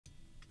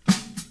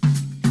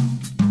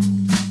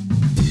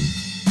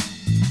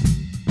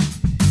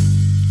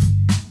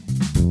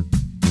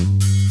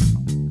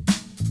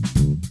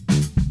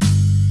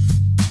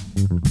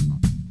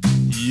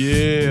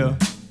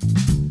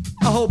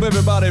hope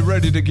everybody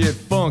ready to get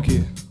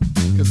funky,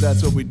 cause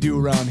that's what we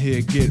do around here,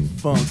 get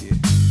funky.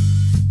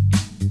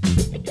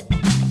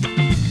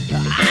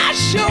 I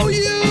show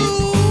you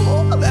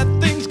that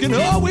things can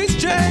always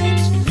change.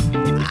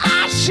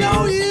 I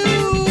show you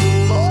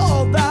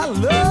that I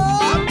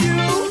love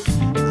you.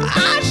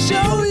 I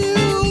show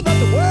you that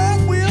the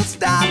world will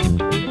stop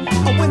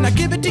when I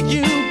give it to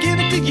you, give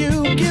it to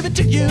you, give it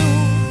to you.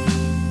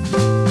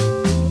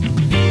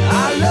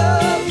 I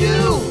love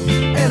you,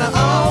 and I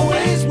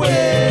always will.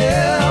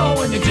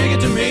 When you take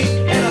it to me,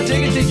 and I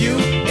take it to you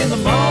in the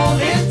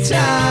morning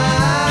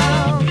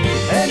time.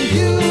 And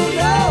you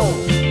know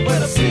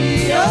when I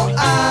see your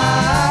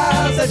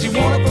eyes that you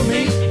want it from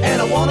me,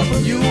 and I want it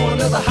from you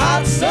under the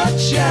hot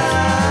sunshine.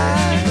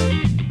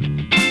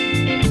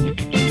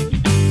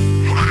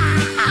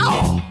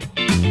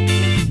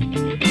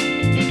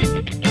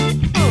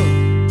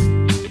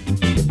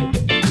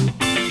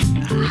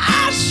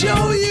 I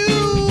show you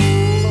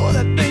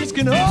that things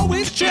can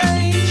always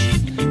change.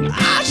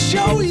 I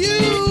show you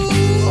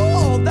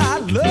that I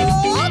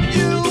love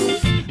you.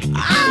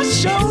 I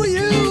show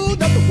you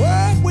that the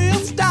world will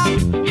stop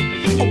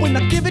when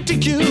I give it to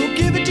you,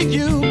 give it to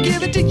you,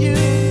 give it to you.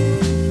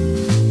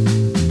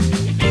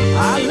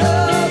 I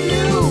love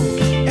you,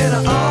 and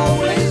I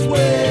always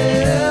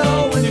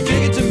will. When you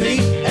take it to me,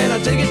 and I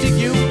take it to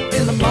you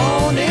in the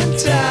morning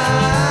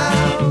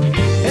time.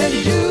 And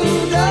you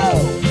know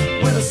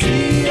when I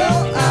see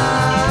your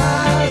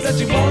eyes that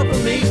you want it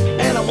from me,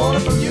 and I want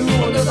it from you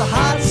under the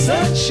hot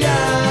sunshine.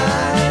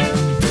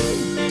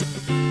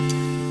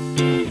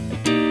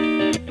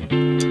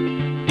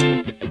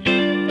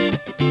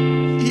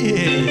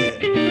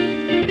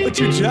 Yeah, but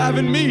you're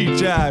driving me,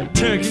 jive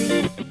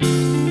turkey.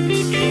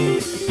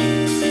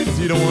 'Cause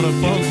you don't want to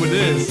funk with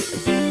this.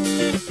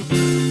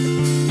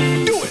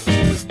 Do it!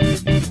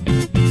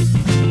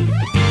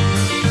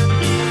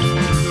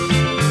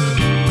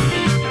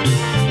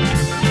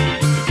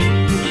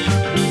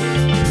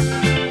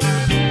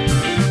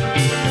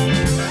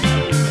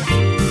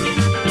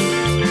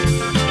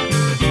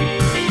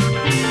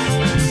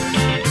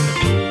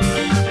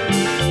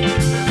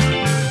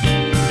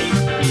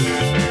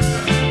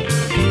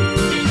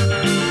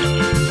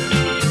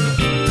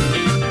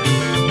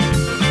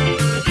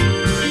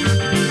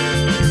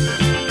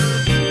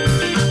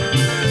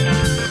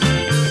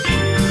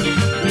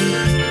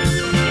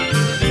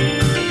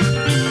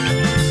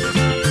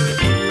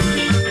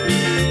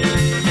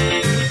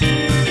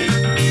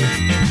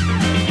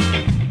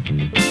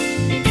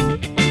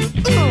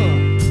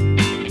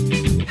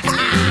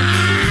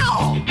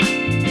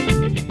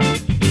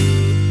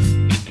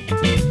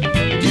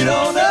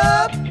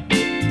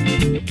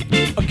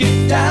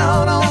 Get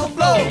down on the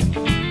floor,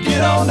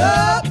 get on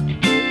up,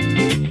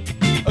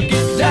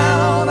 get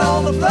down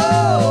on the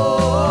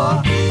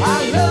floor. I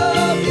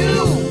love you,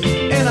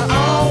 and I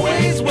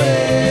always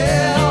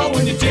will.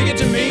 When you take it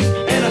to me,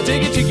 and I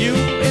take it to you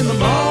in the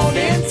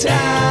morning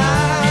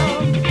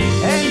time.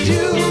 And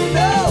you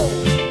know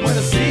when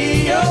I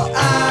see your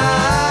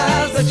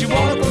eyes that you want